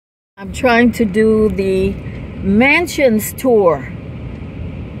I'm trying to do the mansions tour.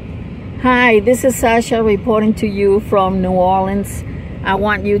 Hi, this is Sasha reporting to you from New Orleans. I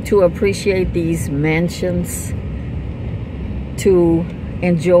want you to appreciate these mansions, to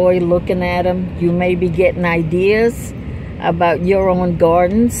enjoy looking at them. You may be getting ideas about your own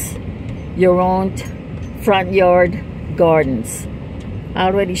gardens, your own front yard gardens. I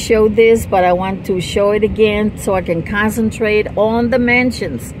already showed this, but I want to show it again so I can concentrate on the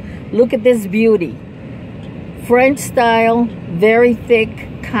mansions. Look at this beauty. French style, very thick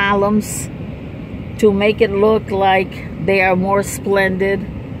columns to make it look like they are more splendid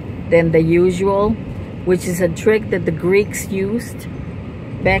than the usual, which is a trick that the Greeks used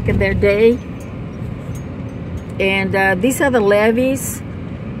back in their day. And these are the levees.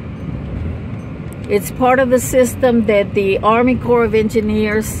 It's part of the system that the Army Corps of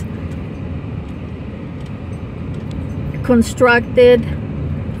Engineers constructed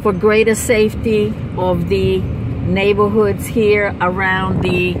for greater safety of the neighborhoods here around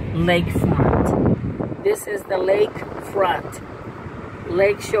the lakefront. This is the lakefront,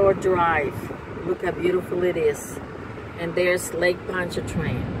 Lakeshore Drive. Look how beautiful it is. And there's Lake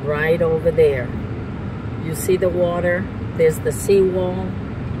Pontchartrain right over there. You see the water, there's the seawall.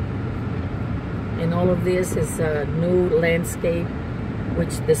 And all of this is a new landscape,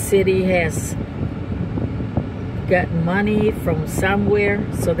 which the city has got money from somewhere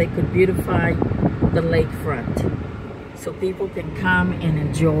so they could beautify the lakefront, so people can come and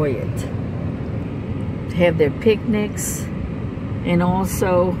enjoy it, have their picnics, and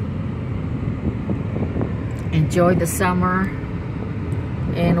also enjoy the summer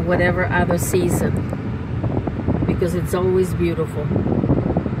and whatever other season, because it's always beautiful,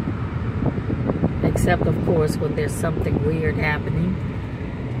 except of course when there's something weird happening.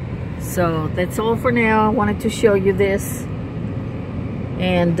 So that's all for now. I wanted to show you this,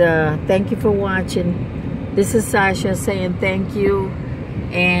 and thank you for watching. This is Sasha saying thank you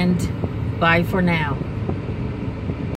and bye for now.